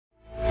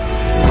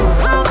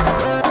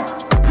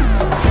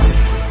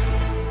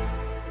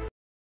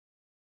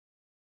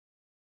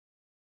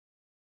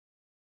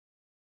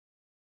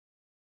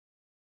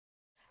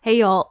Hey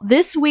y'all,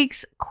 this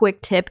week's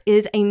quick tip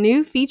is a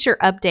new feature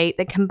update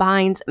that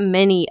combines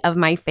many of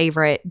my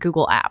favorite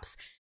Google apps.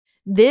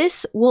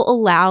 This will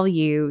allow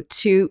you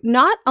to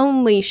not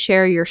only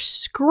share your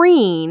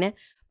screen,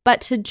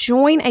 but to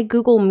join a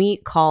Google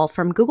Meet call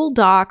from Google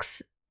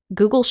Docs,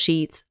 Google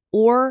Sheets,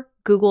 or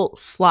Google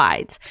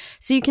Slides.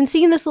 So you can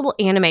see in this little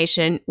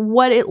animation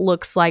what it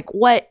looks like,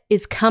 what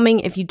is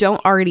coming if you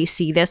don't already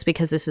see this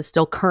because this is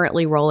still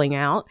currently rolling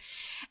out.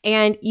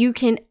 And you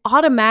can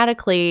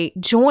automatically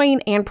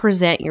join and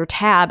present your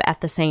tab at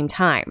the same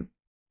time.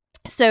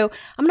 So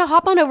I'm going to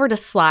hop on over to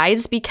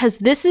Slides because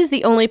this is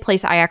the only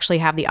place I actually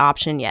have the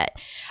option yet.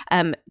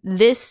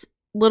 This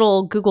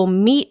little Google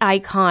Meet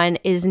icon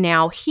is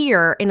now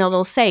here, and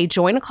it'll say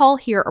join a call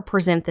here or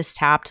present this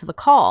tab to the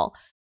call.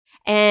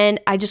 And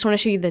I just want to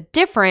show you the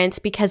difference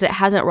because it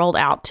hasn't rolled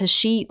out to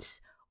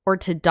Sheets or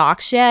to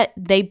Docs yet.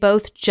 They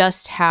both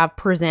just have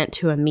present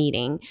to a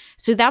meeting.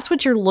 So that's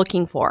what you're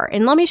looking for.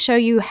 And let me show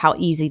you how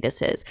easy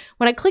this is.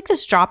 When I click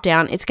this drop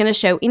down, it's going to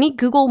show any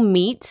Google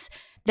Meets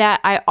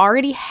that I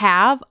already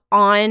have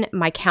on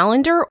my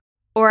calendar,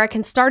 or I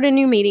can start a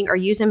new meeting or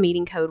use a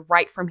meeting code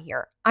right from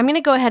here. I'm going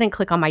to go ahead and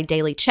click on my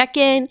daily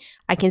check-in.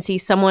 I can see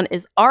someone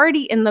is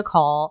already in the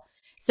call.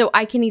 So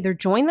I can either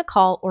join the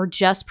call or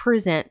just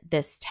present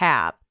this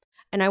tab.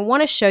 And I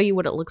want to show you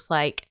what it looks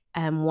like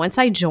once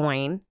I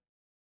join.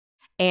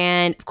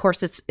 And of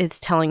course, it's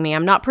telling me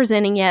I'm not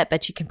presenting yet,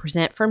 but you can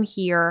present from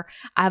here.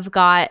 I've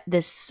got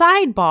this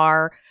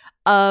sidebar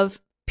of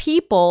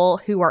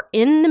people who are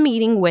in the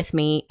meeting with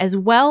me, as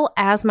well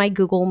as my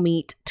Google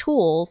Meet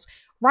tools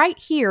right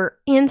here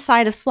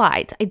inside of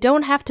Slides. I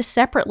don't have to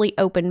separately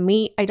open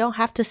Meet. I don't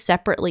have to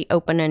separately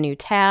open a new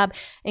tab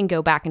and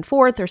go back and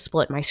forth or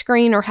split my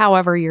screen or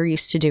however you're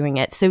used to doing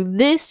it. So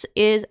this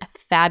is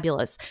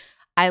fabulous.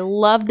 I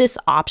love this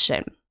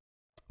option.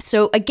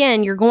 So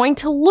again, you're going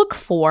to look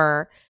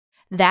for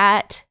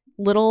that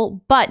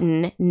little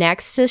button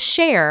next to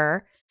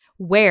share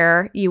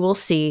where you will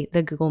see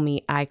the Google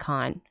Meet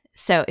icon.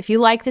 So if you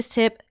like this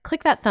tip,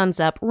 click that thumbs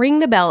up, ring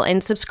the bell,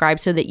 and subscribe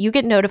so that you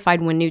get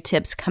notified when new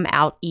tips come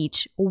out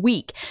each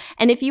week.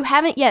 And if you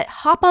haven't yet,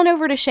 hop on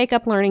over to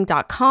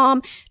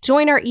shakeuplearning.com,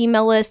 join our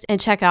email list,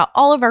 and check out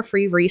all of our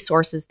free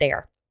resources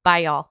there. Bye,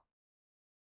 y'all.